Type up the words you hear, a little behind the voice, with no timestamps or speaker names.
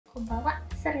こんばんは、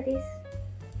サラです。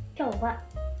今日は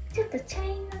ちょっとチャ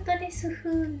イナドレス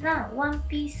風なワン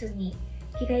ピースに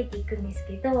着替えていくんです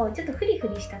けど、ちょっとフリフ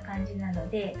リした感じなの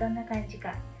で、どんな感じ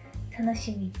か楽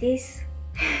しみです。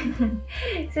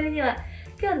それでは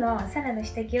今日のサラの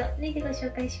下着を脱いでご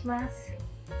紹介します。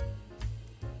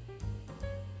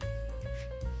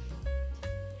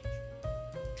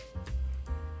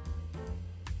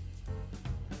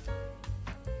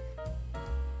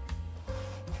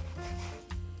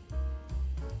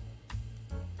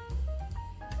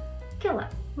今日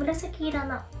は紫色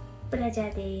のブラジ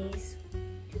ャーです。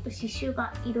ちょっと刺繍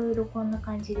がいろいろこんな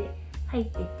感じで入っ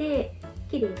てて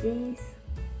綺麗です。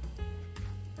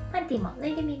パンティも脱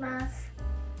いでみます。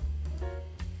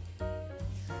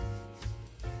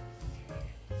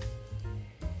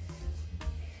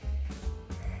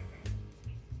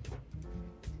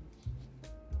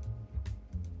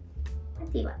パン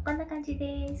ティはこんな感じ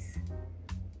です。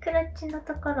クロッチの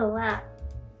ところは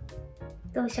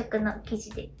同色の生地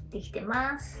でできて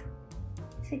ます。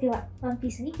それではワンピ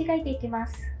ースに着替えていきま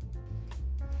す。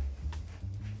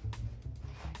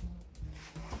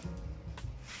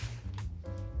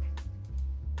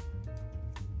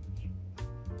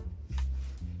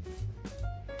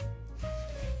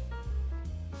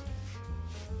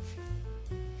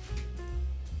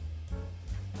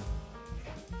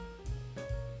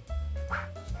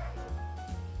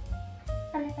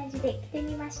こんな感じで着て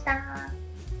みました。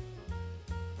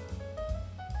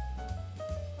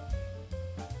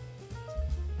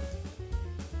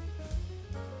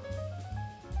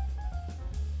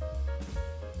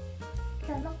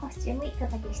今日のコスチュームいか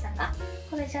がでしたか？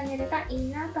このチャンネルがいい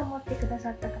なと思ってくださ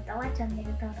った方はチャンネ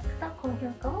ル登録と高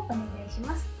評価をお願いし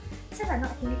ます。サラの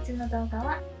秘密の動画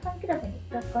はファンクラブに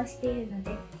投稿しているの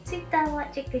で Twitter を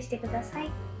チェックしてください。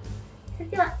それ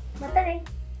ではまたね。